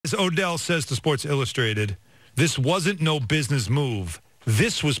Odell says to Sports Illustrated, "This wasn't no business move.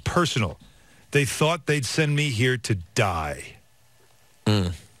 This was personal. They thought they'd send me here to die."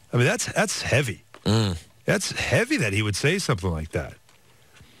 I mean, that's heavy. That's heavy that he would say something like that.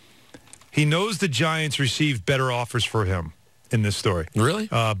 He knows the Giants received better offers for him in this story. Really?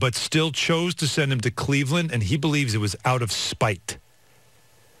 But still chose to send him to Cleveland, and he believes it was out of spite.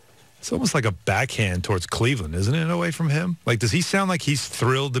 It's almost like a backhand towards Cleveland, isn't it, away from him? Like, does he sound like he's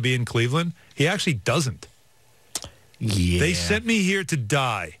thrilled to be in Cleveland? He actually doesn't. Yeah. They sent me here to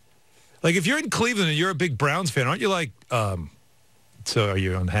die. Like, if you're in Cleveland and you're a big Browns fan, aren't you like, so are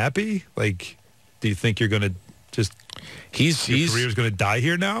you unhappy? Like, do you think you're going to just, your career's going to die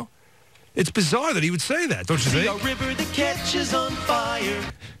here now? It's bizarre that he would say that, don't you think? See a river that catches on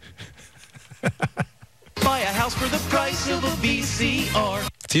fire. Buy a house for the price of a VCR.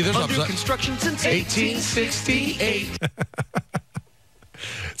 See, there's under construction since 1868.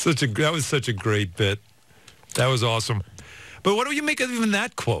 That was such a great bit. That was awesome. But what do you make of even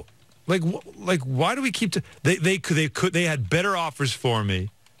that quote? Like why do we keep they had better offers for me,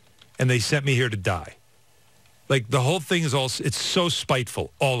 and they sent me here to die. Like, the whole thing is it's so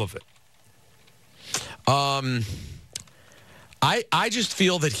spiteful, all of it. I just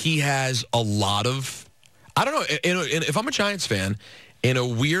feel that he has a lot of, I don't know, if I'm a Giants fan, in a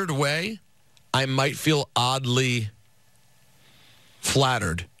weird way, I might feel oddly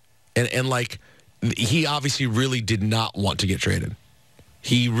flattered. And like, he obviously really did not want to get traded.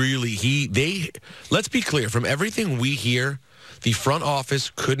 Let's be clear, from everything we hear, the front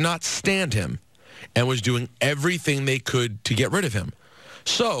office could not stand him and was doing everything they could to get rid of him.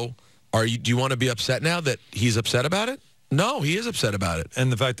 So, do you want to be upset now that he's upset about it? No, he is upset about it.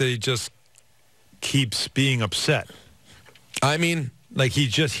 And the fact that he just keeps being upset. I mean, like,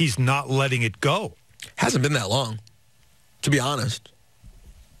 he's not letting it go. Hasn't been that long, to be honest.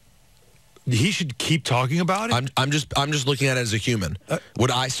 He should keep talking about it? I'm just looking at it as a human.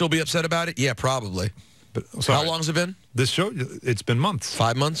 Would I still be upset about it? Yeah, probably. But how long has it been? This show, it's been months.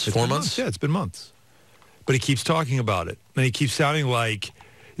 5 months? 4 months? Yeah, it's been months. But he keeps talking about it. And he keeps sounding like,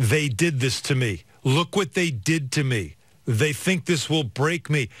 they did this to me. Look what they did to me. They think this will break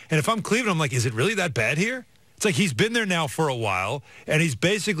me. And if I'm Cleveland, I'm like, is it really that bad here? It's like he's been there now for a while, and he's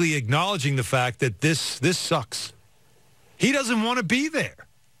basically acknowledging the fact that this sucks. He doesn't want to be there.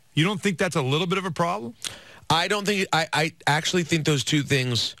 You don't think that's a little bit of a problem? I don't think, I actually think those two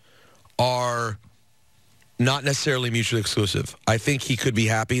things are not necessarily mutually exclusive. I think he could be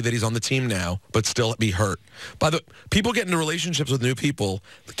happy that he's on the team now, but still be hurt. By the way, people get into relationships with new people,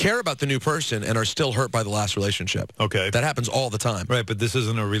 care about the new person, and are still hurt by the last relationship. Okay. That happens all the time. But this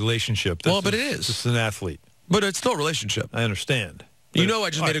isn't a relationship. But it is. This is an athlete. But it's still a relationship. I understand. You know,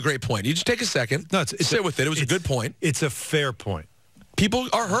 I just made a great point. You just take a second, sit with it. It was a good point. It's a fair point. People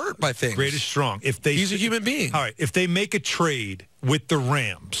are hurt by things. Great is strong. He's a human being. All right, if they make a trade with the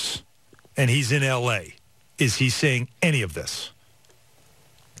Rams and he's in L.A., is he saying any of this?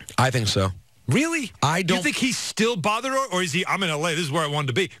 I think so. Really? I don't. You think he's still bothered, or is he, I'm in L.A., this is where I wanted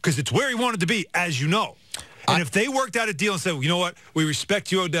to be? Because it's where he wanted to be, as you know. And if they worked out a deal and said, well, you know what, we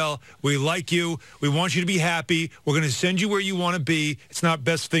respect you, Odell, we like you, we want you to be happy, we're going to send you where you want to be, it's not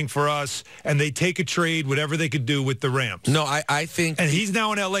best thing for us, and they take a trade, whatever they could do with the Rams. No, I think... And he's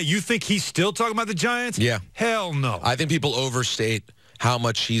now in L.A. You think he's still talking about the Giants? Yeah. Hell no. I think people overstate how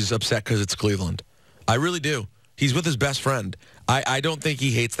much he's upset because it's Cleveland. I really do. He's with his best friend. I don't think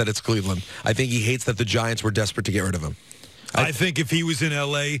he hates that it's Cleveland. I think he hates that the Giants were desperate to get rid of him. I think if he was in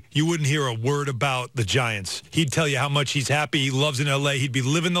L.A., you wouldn't hear a word about the Giants. He'd tell you how much he's happy. He loves in L.A. He'd be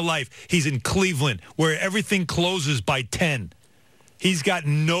living the life. He's in Cleveland, where everything closes by 10. He's got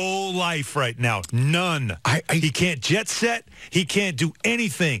no life right now. None. He can't jet set. He can't do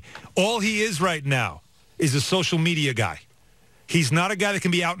anything. All he is right now is a social media guy. He's not a guy that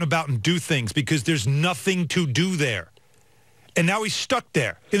can be out and about and do things because there's nothing to do there. And now he's stuck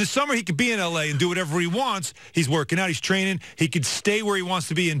there. In the summer, he could be in L.A. and do whatever he wants. He's working out. He's training. He could stay where he wants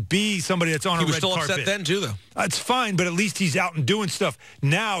to be and be somebody that's on a red carpet. He was still upset then, too, though. That's fine, but at least he's out and doing stuff.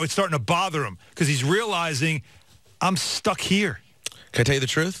 Now it's starting to bother him because he's realizing, I'm stuck here. Can I tell you the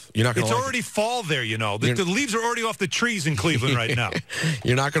truth? You're not going to like It's already fall there, you know. The leaves are already off the trees in Cleveland right now.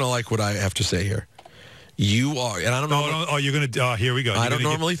 You're not going to like what I have to say here. You are, and I don't know. Oh, you're going to, here we go. I don't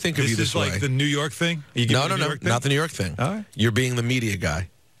normally think of you this way. This is like the New York thing? No, not the New York thing. All right. You're being the media guy.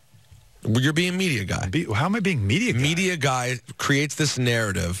 You're being media guy. How am I being media guy? Media guy creates this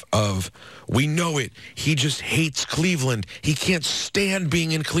narrative of, we know it, he just hates Cleveland. He can't stand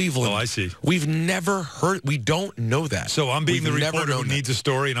being in Cleveland. Oh, I see. We've never heard, we don't know that. So I'm being the reporter who needs a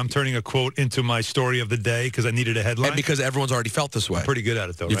story, and I'm turning a quote into my story of the day because I needed a headline. And because everyone's already felt this way. Pretty good at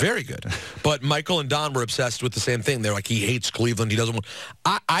it, though, You're right? very good. But Michael and Don were obsessed with the same thing. They're like, he hates Cleveland. He doesn't want...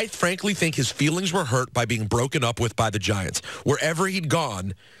 I frankly think his feelings were hurt by being broken up with by the Giants. Wherever he'd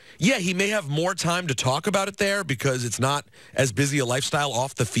gone... Yeah, he may have more time to talk about it there because it's not as busy a lifestyle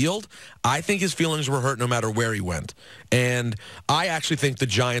off the field. I think his feelings were hurt no matter where he went. And I actually think the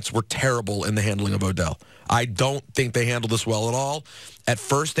Giants were terrible in the handling of Odell. I don't think they handled this well at all. At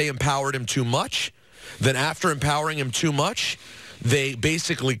first, they empowered him too much. Then after empowering him too much, they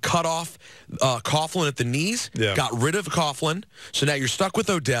basically cut off Coughlin at the knees, got rid of Coughlin. So now you're stuck with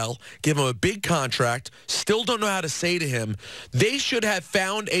Odell, give him a big contract, still don't know how to say to him. They should have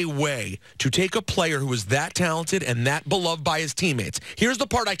found a way to take a player who is that talented and that beloved by his teammates. Here's the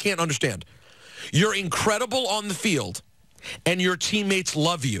part I can't understand. You're incredible on the field, and your teammates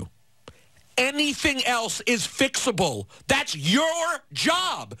love you. Anything else is fixable. That's your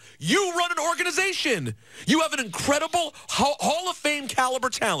job. You run an organization. You have an incredible Hall of Fame caliber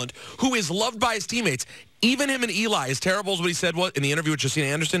talent who is loved by his teammates. Even him and Eli, as terrible as what he said was in the interview with Josina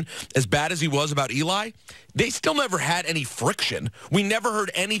Anderson, as bad as he was about Eli, they still never had any friction. We never heard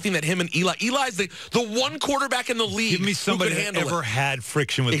anything that him and Eli's the one quarterback in the league. Give me somebody that ever had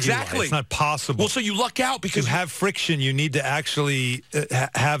friction with Eli. It's not possible. Well, so you luck out because... To have friction, you need to actually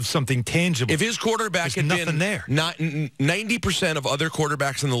have something tangible. If his quarterback had nothing been there. 90% of other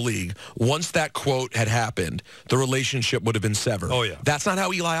quarterbacks in the league, once that quote had happened, the relationship would have been severed. Oh, yeah. That's not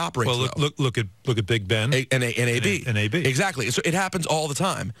how Eli operates, Well, look at Big Ben. And AB. And AB. Exactly. So it happens all the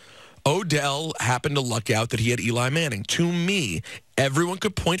time. Odell happened to luck out that he had Eli Manning. To me, everyone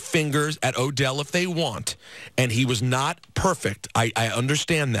could point fingers at Odell if they want, and he was not perfect. I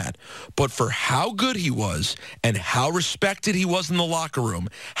understand that. But for how good he was and how respected he was in the locker room,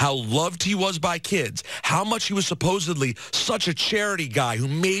 how loved he was by kids, how much he was supposedly such a charity guy who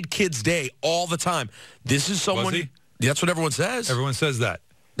made kids' day all the time. This is someone... Was he? That's what everyone says. Everyone says that.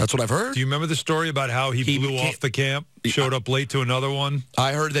 That's what I've heard. Do you remember the story about how he blew off the camp, showed up late to another one?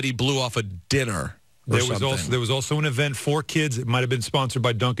 I heard that he blew off a dinner There was also an event for kids. It might have been sponsored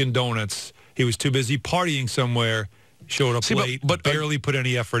by Dunkin' Donuts. He was too busy partying somewhere, showed up late, but barely put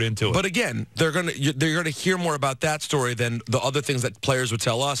any effort into it. But again, they're gonna hear more about that story than the other things that players would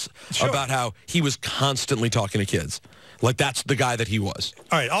tell us about how he was constantly talking to kids. Like, that's the guy that he was.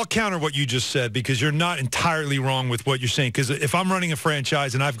 All right, I'll counter what you just said because you're not entirely wrong with what you're saying. Because if I'm running a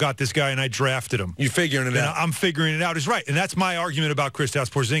franchise and I've got this guy and I drafted him. You're figuring it out. I'm figuring it out is right. And that's my argument about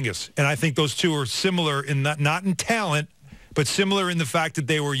Kristaps Porzingis. And I think those two are similar in not in talent, but similar in the fact that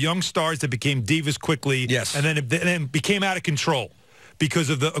they were young stars that became divas quickly. Yes. And then became out of control.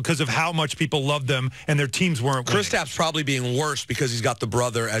 Because of how much people loved them and their teams weren't winning. Kristaps probably being worse because he's got the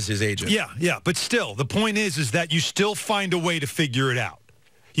brother as his agent. Yeah. But still, the point is that you still find a way to figure it out.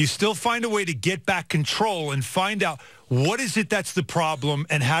 You still find a way to get back control and find out what is it that's the problem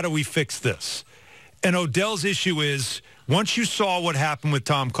and how do we fix this. And Odell's issue is once you saw what happened with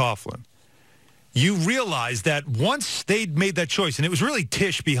Tom Coughlin, you realize that once they'd made that choice, and it was really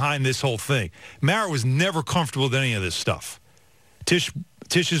Tish behind this whole thing. Mara was never comfortable with any of this stuff. Tish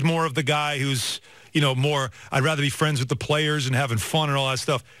is more of the guy who's, more, I'd rather be friends with the players and having fun and all that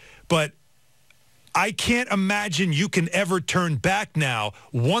stuff. But I can't imagine you can ever turn back now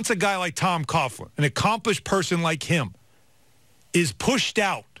once a guy like Tom Coughlin, an accomplished person like him, is pushed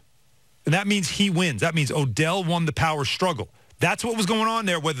out. And that means he wins. That means Odell won the power struggle. That's what was going on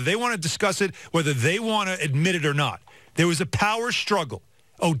there, whether they want to discuss it, whether they want to admit it or not. There was a power struggle.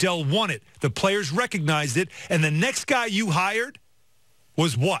 Odell won it. The players recognized it. And the next guy you hired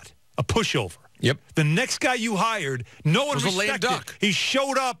was what? A pushover. Yep. The next guy you hired, no one respected. Was a lame duck. He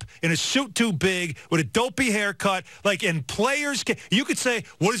showed up in a suit too big with a dopey haircut. And players, you could say,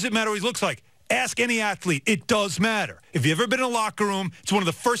 what does it matter what he looks like? Ask any athlete. It does matter. If you've ever been in a locker room, it's one of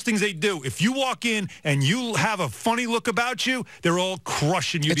the first things they do. If you walk in and you have a funny look about you, they're all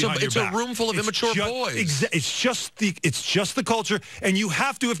crushing you behind your back. It's a room full of immature boys. It's just the culture. And you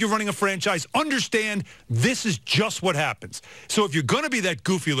have to, if you're running a franchise, understand this is just what happens. So if you're going to be that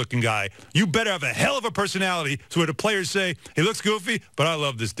goofy-looking guy, you better have a hell of a personality so where the players say, he looks goofy, but I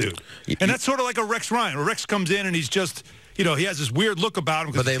love this dude. And that's sort of like a Rex Ryan, where Rex comes in and he's just... he has this weird look about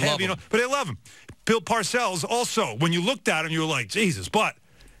him. But they love him. But they love him. Bill Parcells also, when you looked at him, you were like, Jesus, but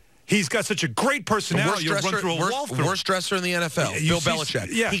he's got such a great personality. You'll run through a wall through. Worst dresser in the NFL, Bill Belichick.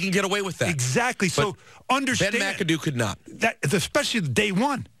 Yeah. He can get away with that. Exactly. So understand. Ben McAdoo could not. That, especially day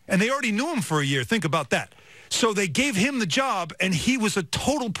one. And they already knew him for a year. Think about that. So they gave him the job, and he was a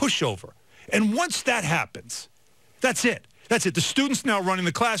total pushover. And once that happens, that's it. That's it. The student's now running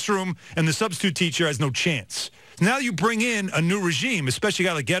the classroom, and the substitute teacher has no chance. Now you bring in a new regime, especially a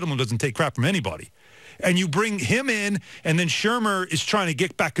guy like Gettleman who doesn't take crap from anybody. And you bring him in, and then Shermer is trying to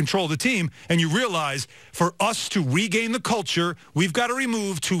get back control of the team, and you realize for us to regain the culture, we've got to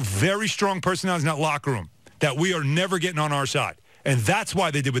remove two very strong personalities in that locker room that we are never getting on our side. And that's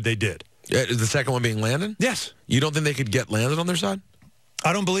why they did what they did. The second one being Landon? Yes. You don't think they could get Landon on their side?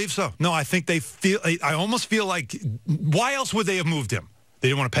 I don't believe so. No, I think they feel, I almost feel like, why else would they have moved him? They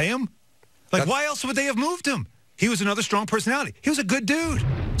didn't want to pay him? Like, why else would they have moved him? He was another strong personality. He was a good dude.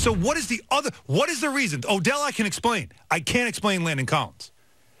 So what is the reason? Odell I can explain. I can't explain Landon Collins.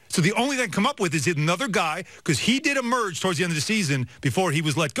 So the only thing I can come up with is another guy, because he did emerge towards the end of the season before he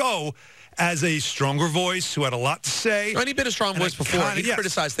was let go as a stronger voice who had a lot to say. And he'd been a strong voice before. He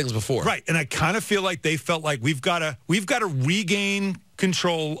criticized things before. Right, and I kind of feel like they felt like we've got to regain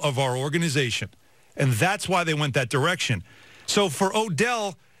control of our organization. And that's why they went that direction. So for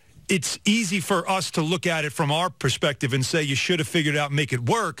Odell, it's easy for us to look at it from our perspective and say you should have figured it out and make it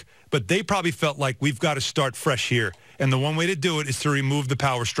work, but they probably felt like we've got to start fresh here. And the one way to do it is to remove the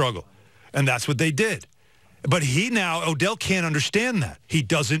power struggle. And that's what they did. But Odell can't understand that. He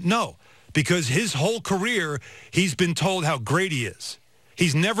doesn't know. Because his whole career, he's been told how great he is.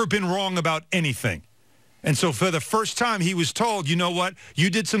 He's never been wrong about anything. And so for the first time, he was told, you know what, you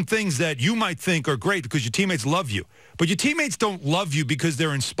did some things that you might think are great because your teammates love you. But your teammates don't love you because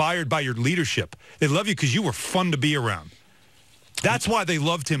they're inspired by your leadership. They love you because you were fun to be around. That's why they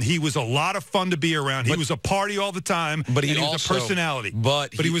loved him. He was a lot of fun to be around. He was a party all the time, but he was also, a personality.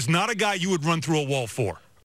 But he was not a guy you would run through a wall for.